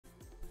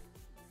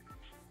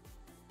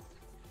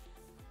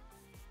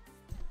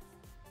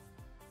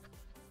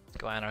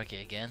Go Anarchy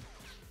again.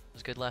 It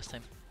was good last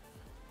time.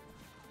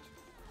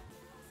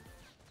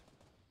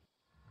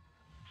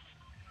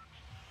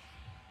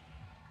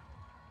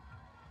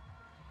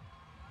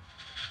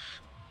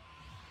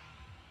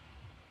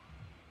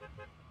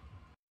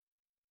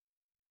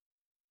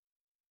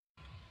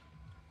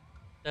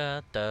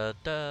 Da da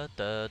da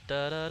da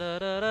da da da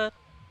da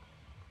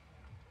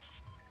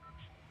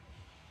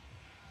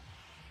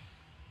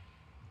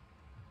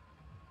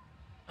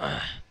da.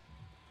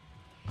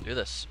 Do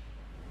this.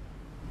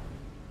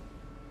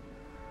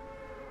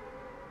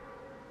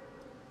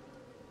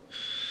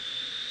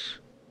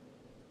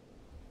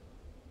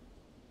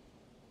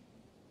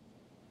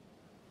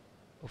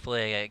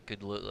 Hopefully I get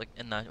good loot like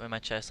in my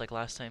chest like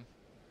last time.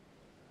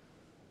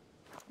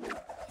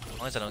 As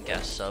long as I don't get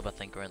a sub, I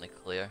think we're in the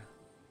clear.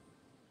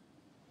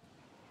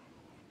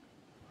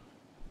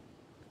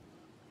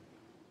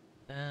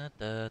 Da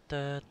da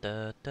da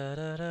da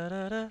da da da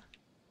da da.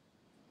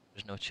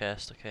 There's no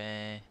chest,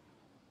 okay.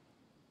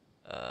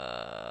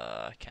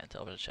 I can't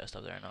tell if there's a chest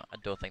up there or not. I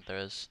don't think there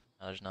is.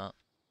 No, there's not.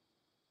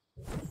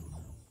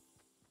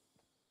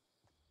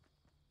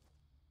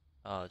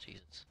 Oh,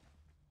 Jesus.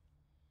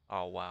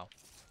 Oh, wow.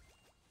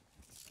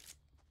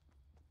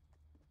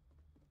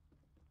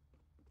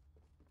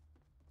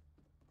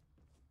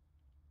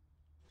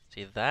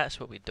 See, that's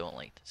what we don't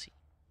like to see.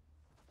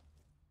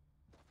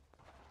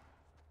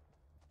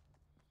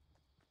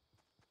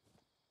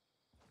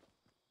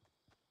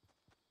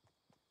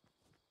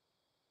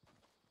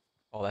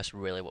 Oh, that's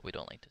really what we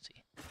don't like to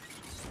see.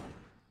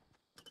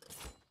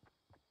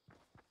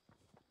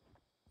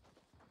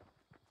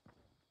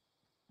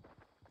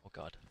 Oh,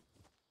 God.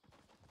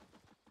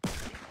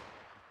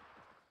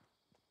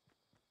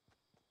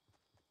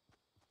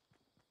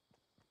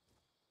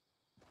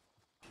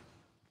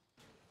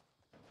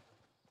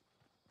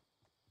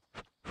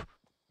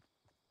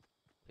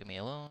 Leave me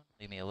alone.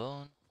 Leave me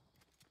alone.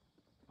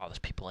 Oh, there's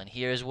people in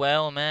here as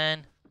well,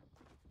 man.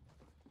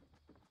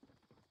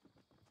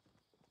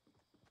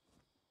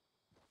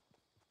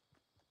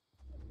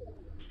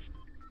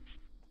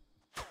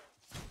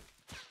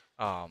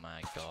 Oh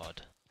my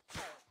God.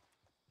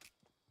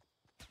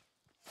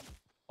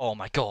 Oh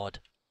my God.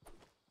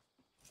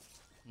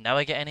 Now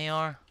I get an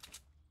AR?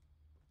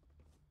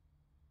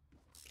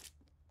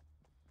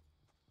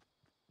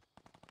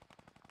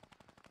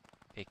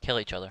 Okay, kill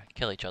each other.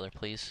 Kill each other,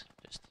 please.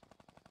 Just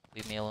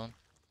leave me alone.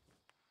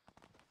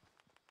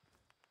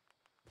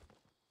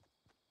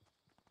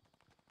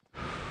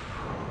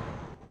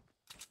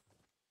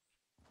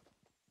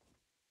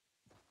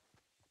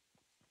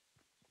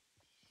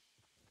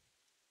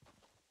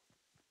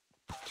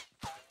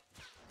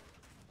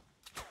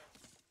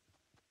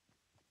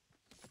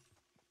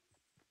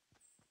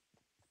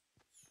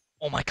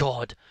 Oh my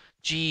God.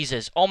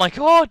 Jesus. Oh my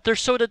God. They're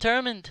so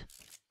determined.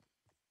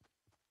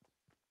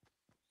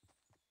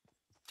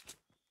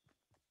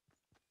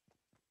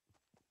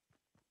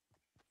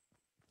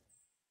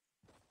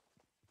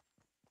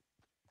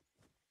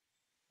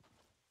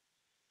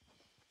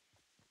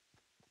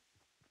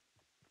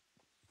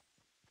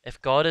 If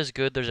God is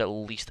good, there's at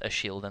least a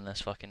shield in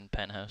this fucking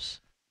penthouse.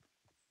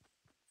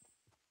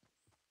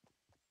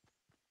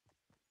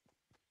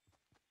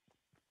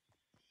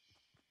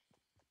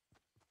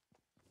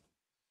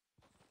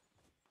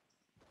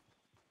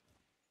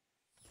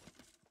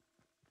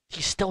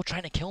 He's still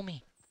trying to kill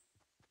me.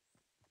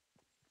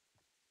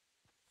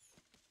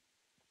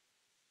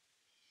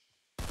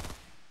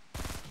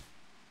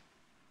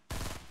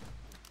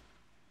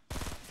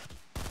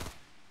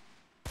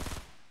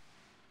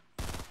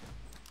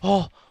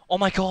 Oh, oh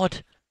my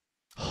God.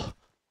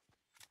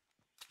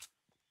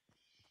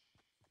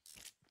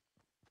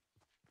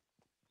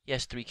 He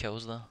has 3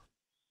 kills though.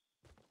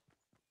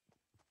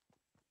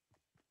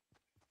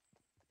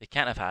 They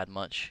can't have had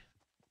much.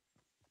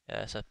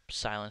 Yeah, it's a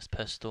silenced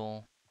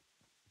pistol.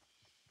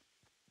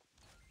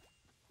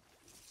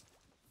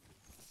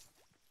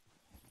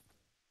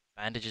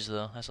 Bandages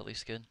though, that's at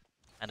least good.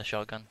 And a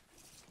shotgun.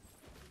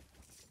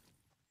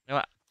 You know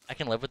what? I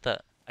can live with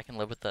that. I can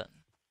live with that.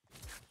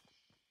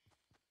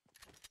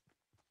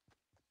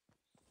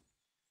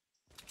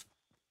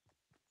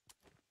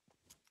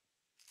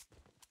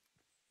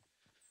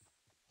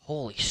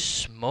 Holy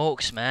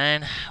smokes,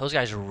 man. Those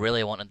guys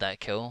really wanted that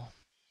kill.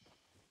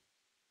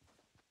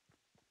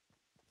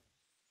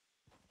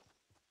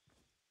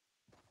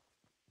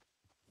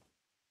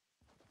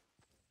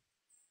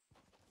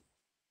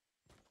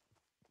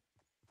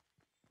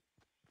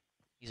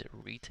 He's at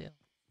retail.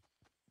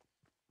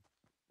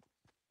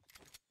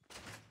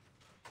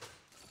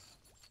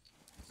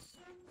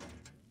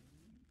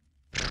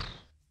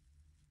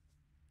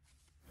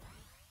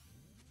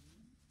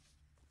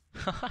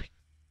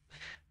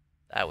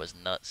 That was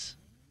nuts.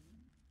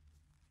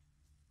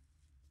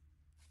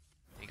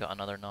 He got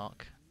another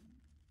knock.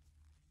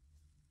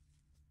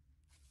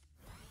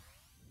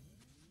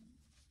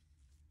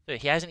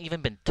 Dude, he hasn't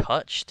even been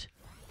touched.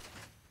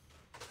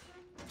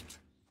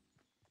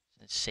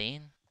 It's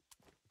insane.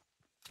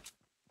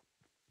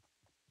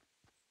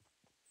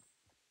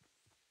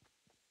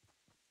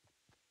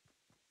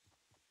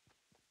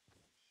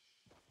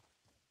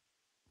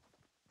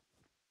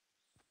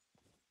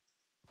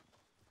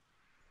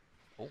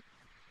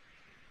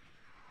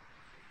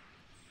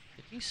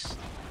 Peace. Where's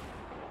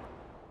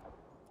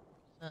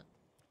that?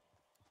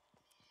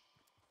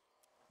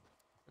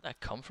 Where'd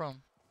that come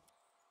from?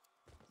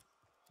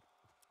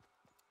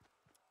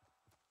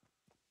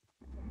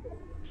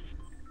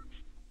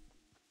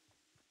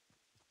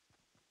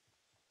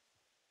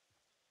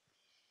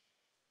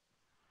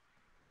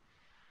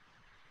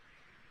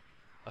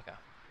 Okay.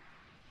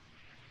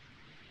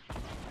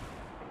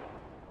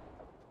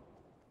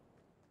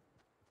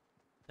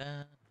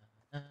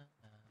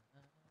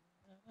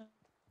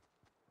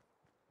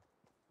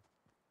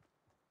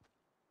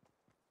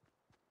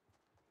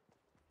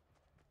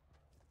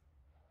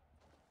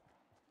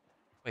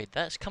 Wait,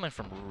 that's coming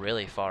from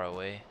really far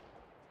away.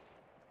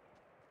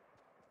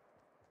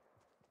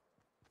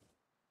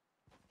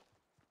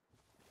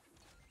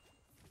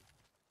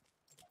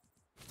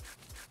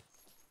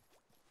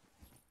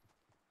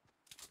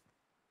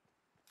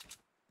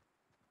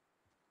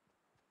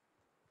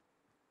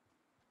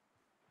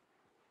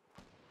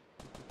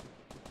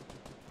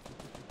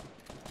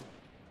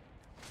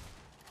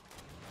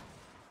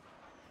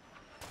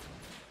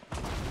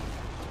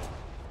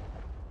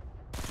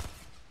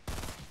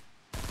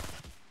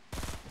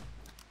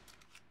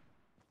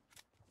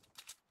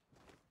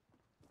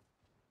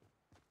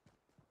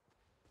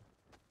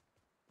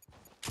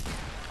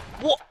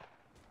 What?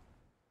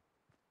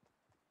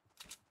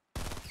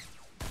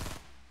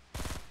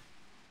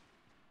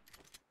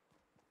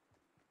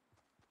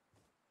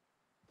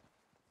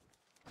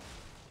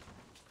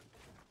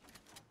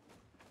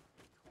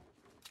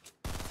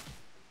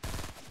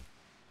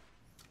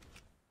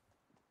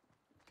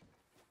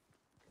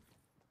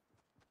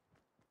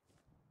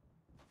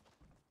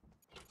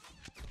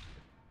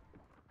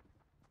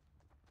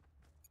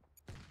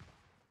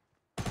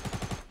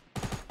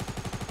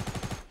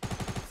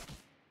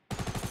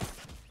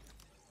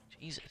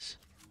 Jesus.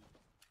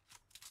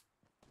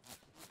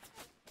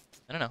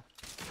 I don't know.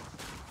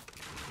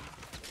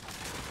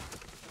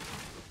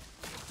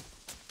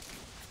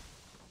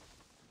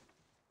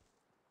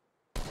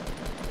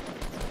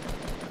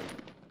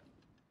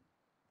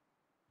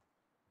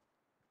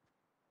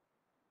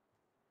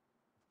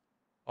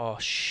 Oh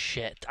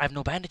shit. I have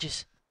no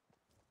bandages.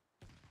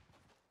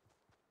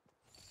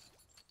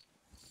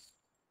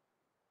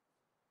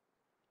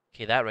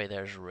 Okay, that right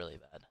there is really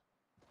bad.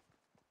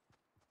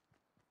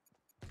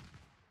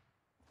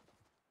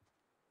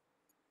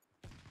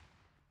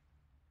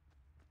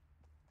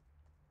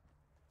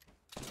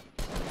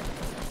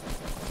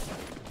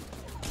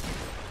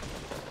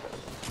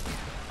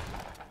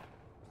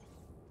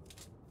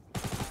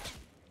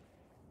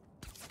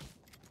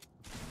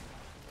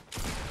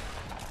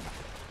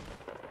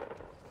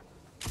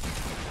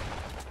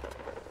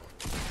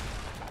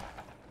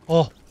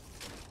 Oh.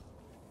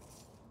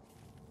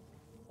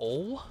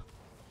 Oh.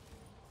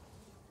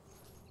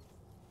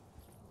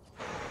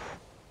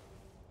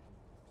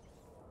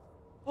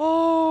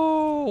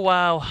 Oh,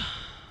 wow.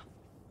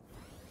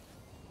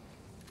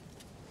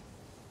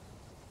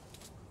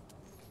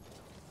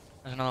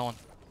 There's another one.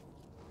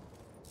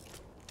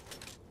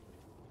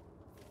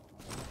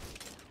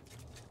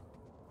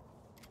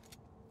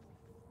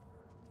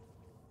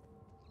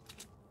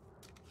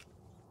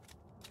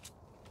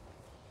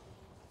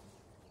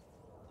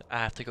 I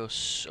have to go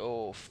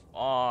so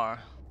far.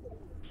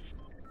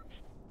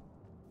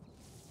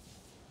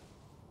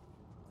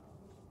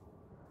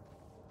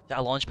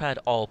 That launch pad?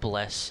 Oh,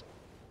 bless.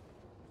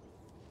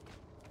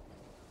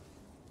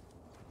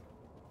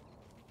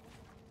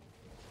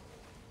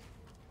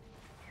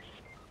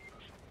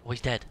 Oh,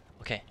 he's dead.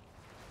 Okay.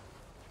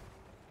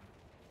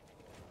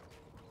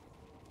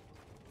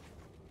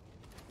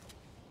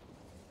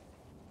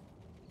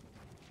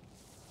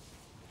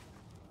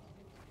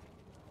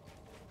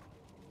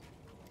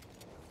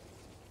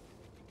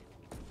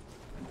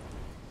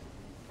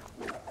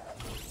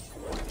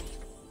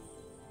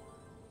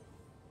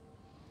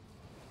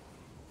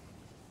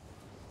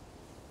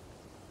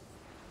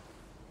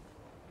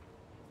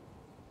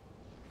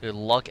 Dude,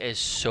 luck is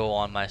so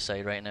on my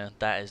side right now.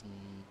 That is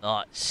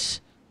nuts.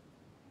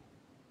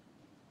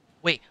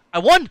 Wait, I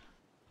won!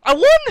 I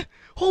won!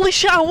 Holy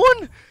shit, I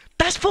won!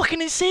 That's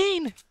fucking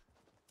insane!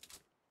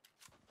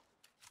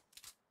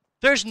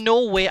 There's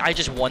no way I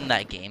just won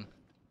that game.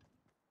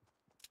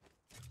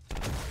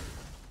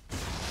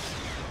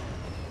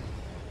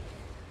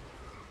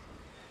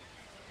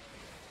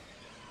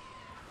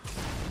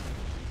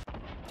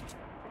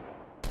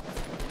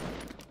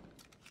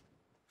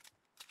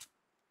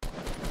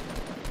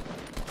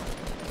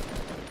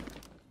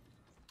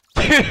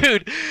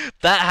 Dude,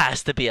 that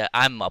has to be a...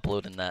 I'm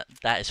uploading that.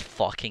 That is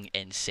fucking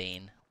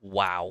insane.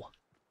 Wow.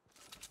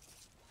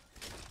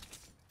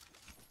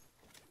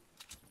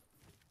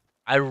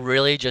 I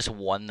really just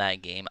won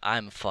that game.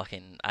 I'm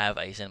fucking... I have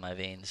ice in my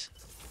veins.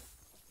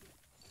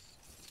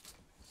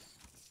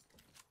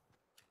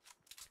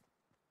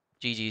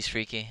 GG's,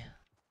 Freaky.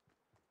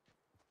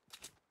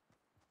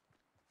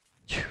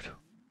 Dude.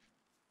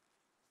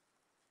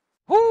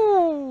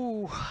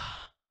 Woo!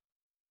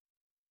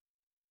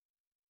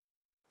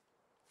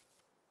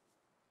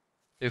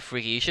 Dude,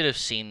 Freaky, you should have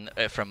seen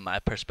it from my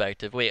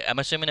perspective. Wait, I'm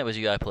assuming it was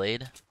you I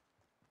played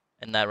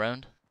in that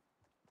round?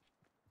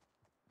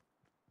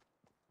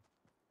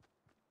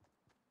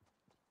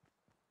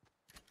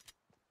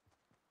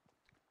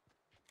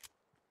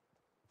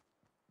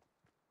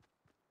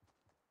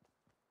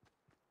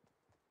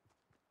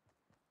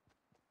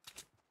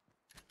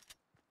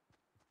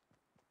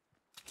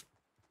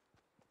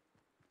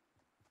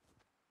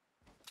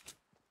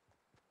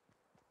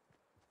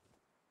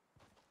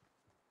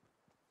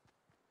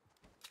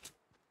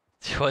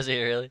 Was it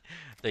really?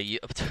 The you,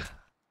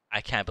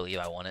 I can't believe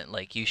I won it.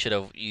 Like you should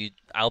have.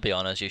 I'll be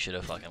honest. You should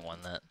have fucking won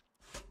that.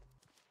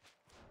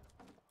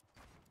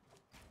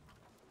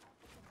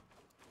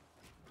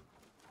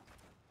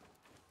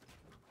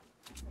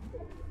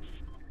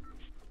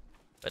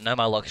 But now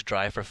my luck's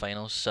dry for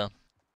finals, so